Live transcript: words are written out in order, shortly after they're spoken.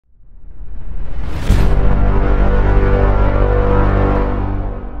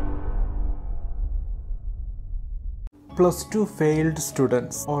plus 2 failed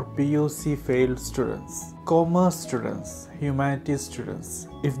students or PUC failed students, commerce students, humanities students,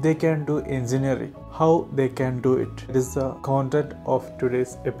 if they can do engineering, how they can do it. It is the content of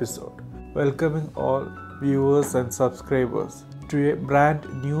today's episode. Welcoming all viewers and subscribers to a brand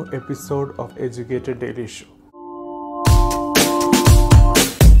new episode of Educated Daily Show.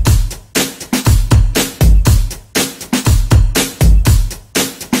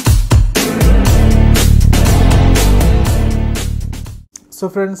 So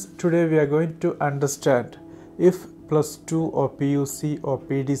friends, today we are going to understand if plus 2 or PUC or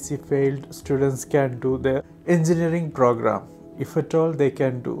PDC failed students can do their engineering program. If at all they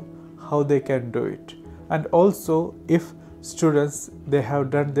can do, how they can do it. And also if students, they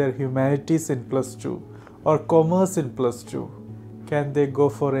have done their humanities in plus 2 or commerce in plus 2, can they go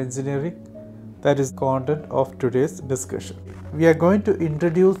for engineering? That is content of today's discussion. We are going to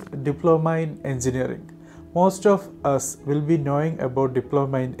introduce diploma in engineering. Most of us will be knowing about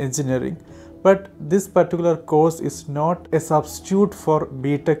diploma in engineering, but this particular course is not a substitute for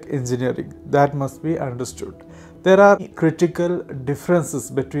BTech engineering. That must be understood. There are critical differences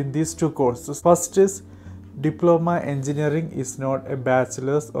between these two courses. First is diploma engineering is not a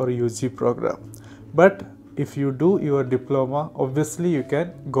bachelor's or UG program, but if you do your diploma, obviously you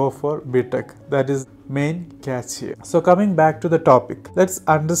can go for BTech. That is main catch here. So coming back to the topic, let's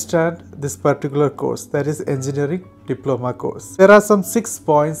understand this particular course, that is engineering diploma course. There are some 6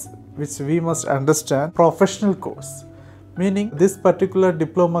 points which we must understand. Professional course, meaning this particular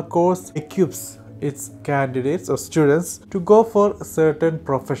diploma course equips its candidates or students to go for certain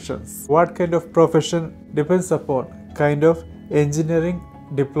professions. What kind of profession depends upon kind of engineering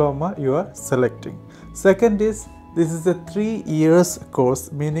diploma you are selecting. Second is, this is a 3 years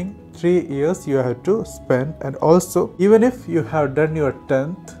course, meaning 3 years you have to spend, and also even if you have done your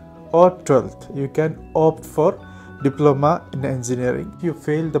 10th or 12th, you can opt for diploma in engineering. If you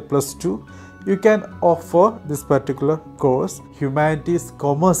fail the plus 2, you can opt for this particular course. Humanities,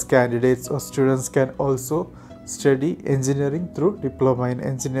 commerce candidates or students can also study engineering through diploma in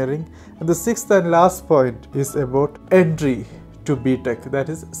engineering. And the 6th and last point is about entry to BTech, that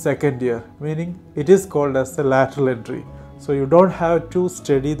is second year, meaning it is called as a lateral entry. So you don't have to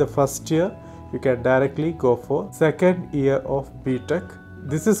study the first year, you can directly go for second year of BTech.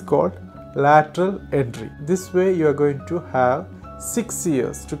 This is called lateral entry. This way you are going to have 6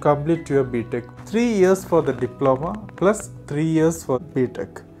 years to complete your BTech. 3 years for the diploma plus 3 years for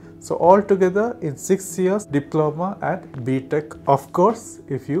BTech. So altogether in 6 years diploma and BTech, of course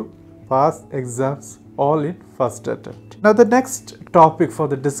if you pass exams all in first attempt. Now the next topic for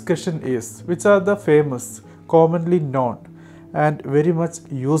the discussion is, which are the famous, commonly known and very much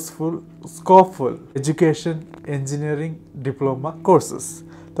useful, scopeful education engineering diploma courses.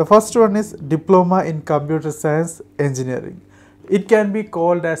 The first one is Diploma in Computer Science Engineering. It can be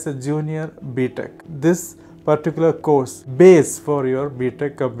called as a junior BTech. This particular course base for your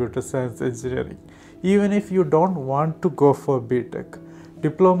BTech Computer Science Engineering. Even if you don't want to go for BTech,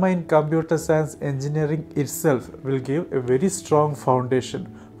 Diploma in Computer Science Engineering itself will give a very strong foundation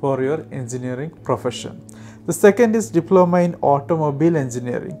for your engineering profession. The second is Diploma in Automobile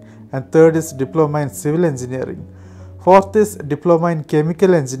Engineering, and third is Diploma in Civil Engineering. Fourth is Diploma in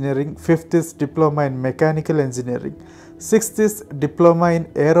Chemical Engineering, fifth is Diploma in Mechanical Engineering, sixth is Diploma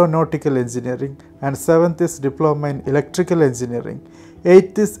in Aeronautical Engineering, and seventh is Diploma in Electrical Engineering.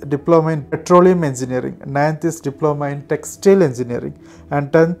 8th is Diploma in Petroleum Engineering, 9th is Diploma in Textile Engineering,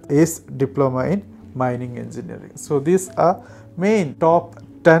 and 10th is Diploma in Mining Engineering. So these are main top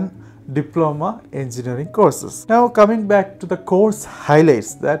 10 diploma engineering courses. Now coming back to the course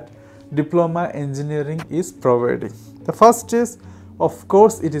highlights that diploma engineering is providing. The first is, of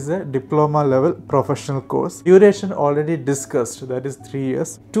course, it is a diploma level professional course. Duration already discussed, that is 3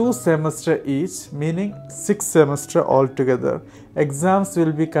 years. 2 semesters each, meaning 6 semesters altogether. Exams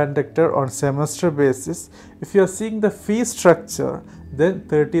will be conducted on semester basis. If you are seeing the fee structure, then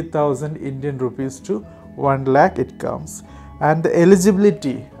 30,000 Indian rupees to 1 lakh it comes. And the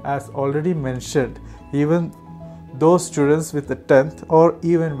eligibility, as already mentioned, even those students with the 10th or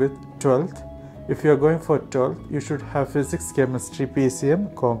even with 12th, if you are going for 12th, you should have physics, chemistry,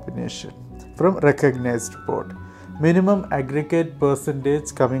 PCM combination from recognized board. Minimum aggregate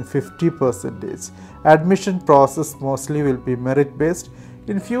percentage coming 50%. Admission process mostly will be merit based.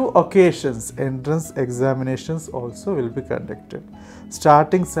 In few occasions, entrance examinations also will be conducted.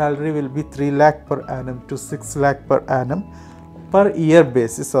 Starting salary will be 3 lakh per annum to 6 lakh per annum per year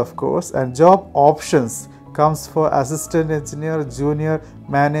basis, of course, and job options comes for assistant engineer, junior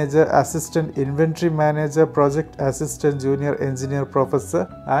manager, assistant inventory manager, project assistant, junior engineer, professor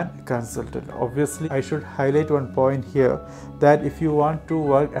and consultant. Obviously, I should highlight one point here that if you want to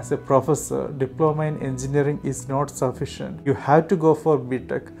work as a professor, diploma in engineering is not sufficient. You have to go for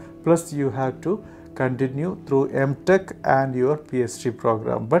BTech, plus you have to continue through MTech and your PhD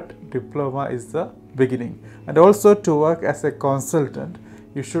program, but diploma is the beginning. And also, to work as a consultant,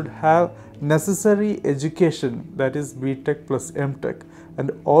 you should have necessary education, that is BTech plus MTech,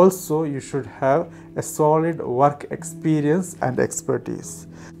 and also you should have a solid work experience and expertise.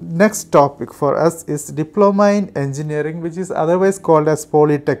 Next topic for us is diploma in engineering, which is otherwise called as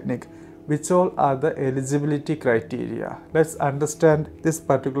Polytechnic. Which all are the eligibility criteria? Let's understand this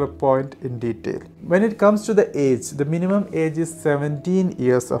particular point in detail. When it comes to the age, the minimum age is 17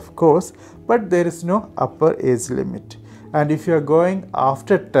 years of course, but there is no upper age limit. And if you are going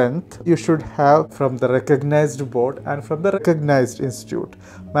after 10th, you should have from the recognized board and from the recognized institute.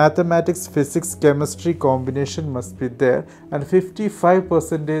 Mathematics, physics, chemistry combination must be there, and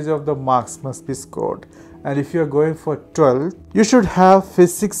 55% of the marks must be scored. And if you are going for 12th, you should have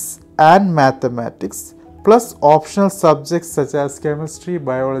physics and mathematics plus optional subjects such as chemistry,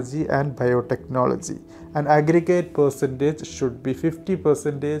 biology and biotechnology. An aggregate percentage should be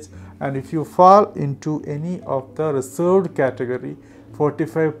 50%, and if you fall into any of the reserved category,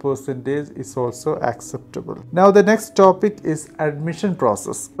 45% is also acceptable. Now the next topic is admission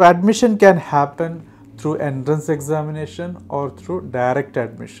process. Admission can happen through entrance examination or through direct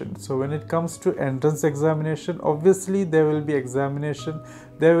admission. So when it comes to entrance examination, obviously there will be examination,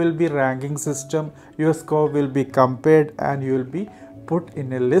 there will be ranking system, your score will be compared and you will be put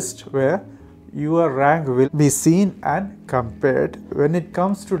in a list where your rank will be seen and compared. When it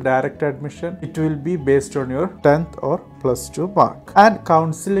comes to direct admission, it will be based on your 10th or +2 mark, and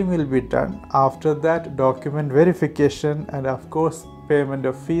counseling will be done. After that, document verification and of course payment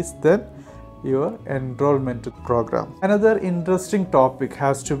of fees, then your enrollment program. Another interesting topic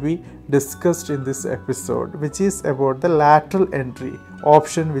has to be discussed in this episode, which is about the lateral entry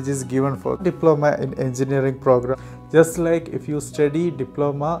option which is given for diploma in engineering program. Just like if you study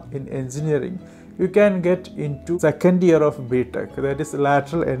diploma in engineering, you can get into second year of BTech, that is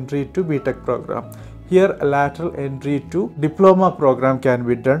lateral entry to BTech program. Here lateral entry to diploma program can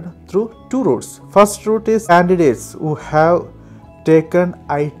be done through two routes. First route is candidates who have taken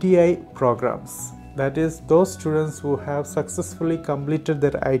ITI programs, that is those students who have successfully completed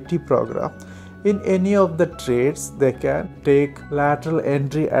their IT program in any of the trades. They can take lateral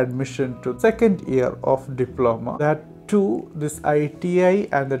entry admission to second year of diploma. That too, this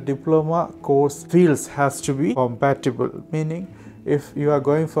ITI and the diploma course fields has to be compatible, meaning if you are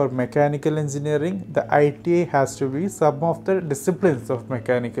going for mechanical engineering, the ITI has to be some of the disciplines of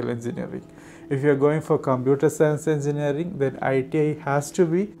mechanical engineering. If you are going for computer science engineering, then ITI has to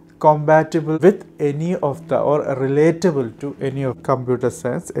be compatible with any of the or relatable to any of computer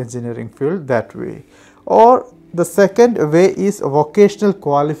science engineering field that way. Or the second way is vocational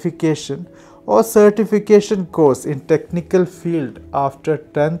qualification or certification course in technical field after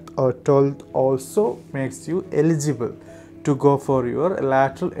 10th or 12th also makes you eligible to go for your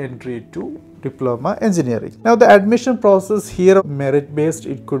lateral entry to diploma engineering. Now the admission process here merit based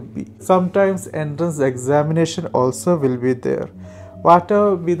it could be. Sometimes entrance examination also will be there.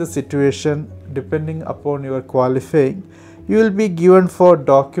 Whatever be the situation, depending upon your qualifying, you will be given for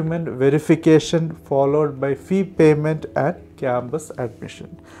document verification followed by fee payment and campus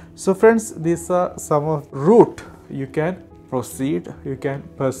admission. So friends, these are some of route you can proceed, you can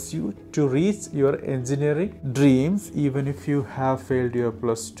pursue to reach your engineering dreams, even if you have failed your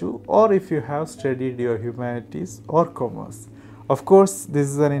 +2 or if you have studied your humanities or commerce. Of course, this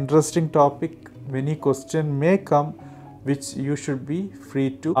is an interesting topic. Many questions may come which you should be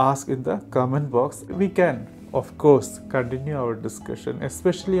free to ask in the comment box. We can of course continue our discussion,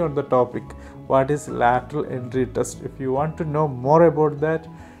 especially on the topic what is lateral entry test. If you want to know more about that,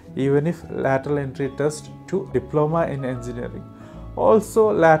 even if lateral entry test to diploma in engineering, also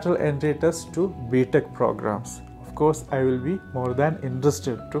lateral entry test to BTech programs, of course I will be more than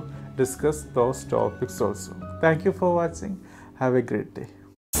interested to discuss those topics also. Thank you for watching. Have a great day.